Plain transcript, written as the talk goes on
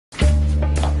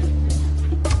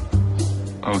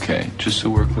Okay, just so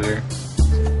we're clear,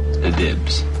 the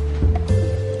dibs.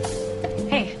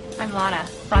 Hey, I'm Lana.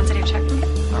 Ron said he'd check me.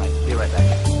 All right, be right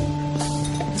back.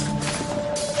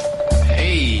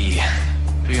 Hey,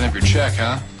 picking up your check,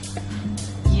 huh?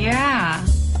 Yeah.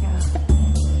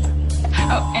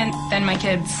 Oh, and then my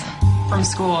kids from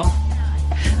school.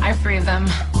 I have 3 of them.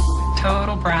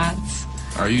 Total brats.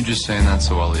 Are you just saying that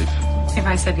so I'll leave? If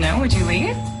I said no, would you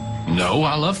leave? No,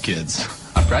 I love kids.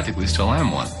 I practically still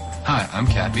am one. Hi, I'm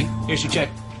Cappie. Here's your check.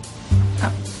 Oh,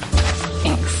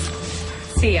 thanks.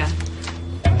 See ya.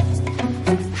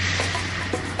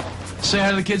 Say hi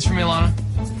to the kids for me, Lana.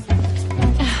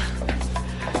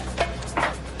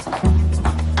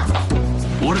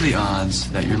 What are the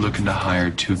odds that you're looking to hire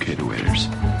 2 cater waiters?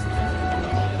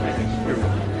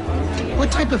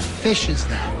 What type of fish is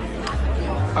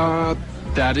that?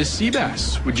 That is sea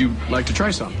bass. Would you like to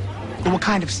try some? Well, what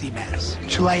kind of sea bass?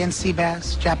 Chilean sea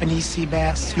bass? Japanese sea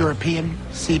bass? European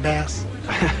sea bass?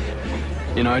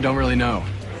 You know, I don't really know.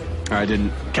 I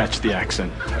didn't catch the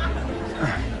accent.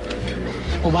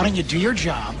 Well, why don't you do your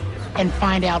job and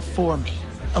find out for me?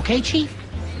 Okay, Chief?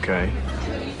 Okay.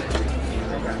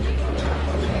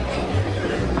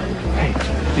 Hey,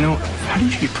 you know, how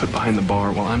did you get put behind the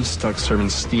bar while I'm stuck serving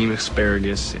steamed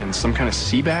asparagus and some kind of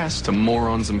sea bass to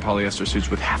morons in polyester suits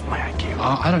with half my IQ?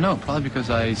 I don't know. Probably because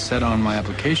I said on my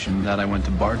application that I went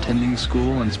to bartending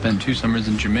school and spent 2 summers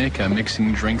in Jamaica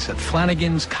mixing drinks at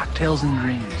Flanagan's Cocktails and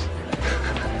Dreams.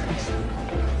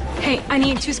 Hey, I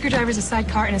need 2 screwdrivers, a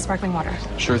sidecar, and a sparkling water.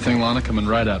 Sure thing, Lana. Coming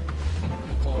right up.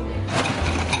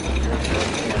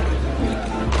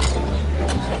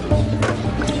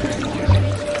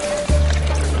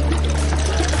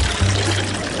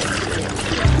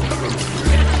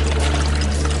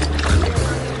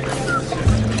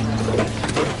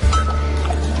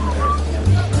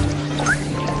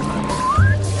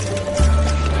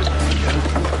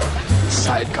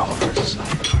 Sidecars.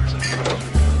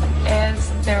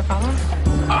 Is there a problem?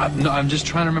 No, I'm just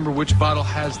trying to remember which bottle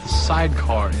has the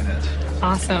sidecar in it.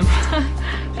 Awesome.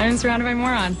 I'm surrounded by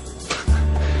moron.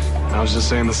 I was just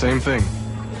saying the same thing.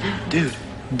 Dude,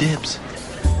 dibs.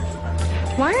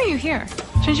 Why are you here?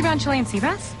 Shouldn't you be on Chilean sea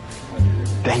bass?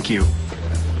 Thank you.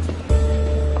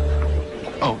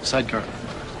 Oh, sidecar.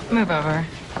 Move over.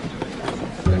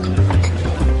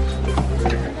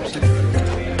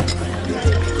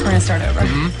 We're gonna start over.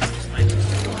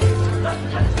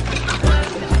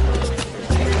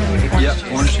 Yep,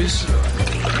 orange juice.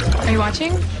 Are you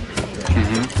watching?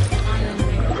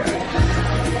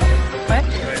 What?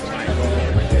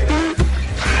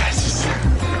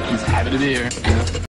 Just happy to be here.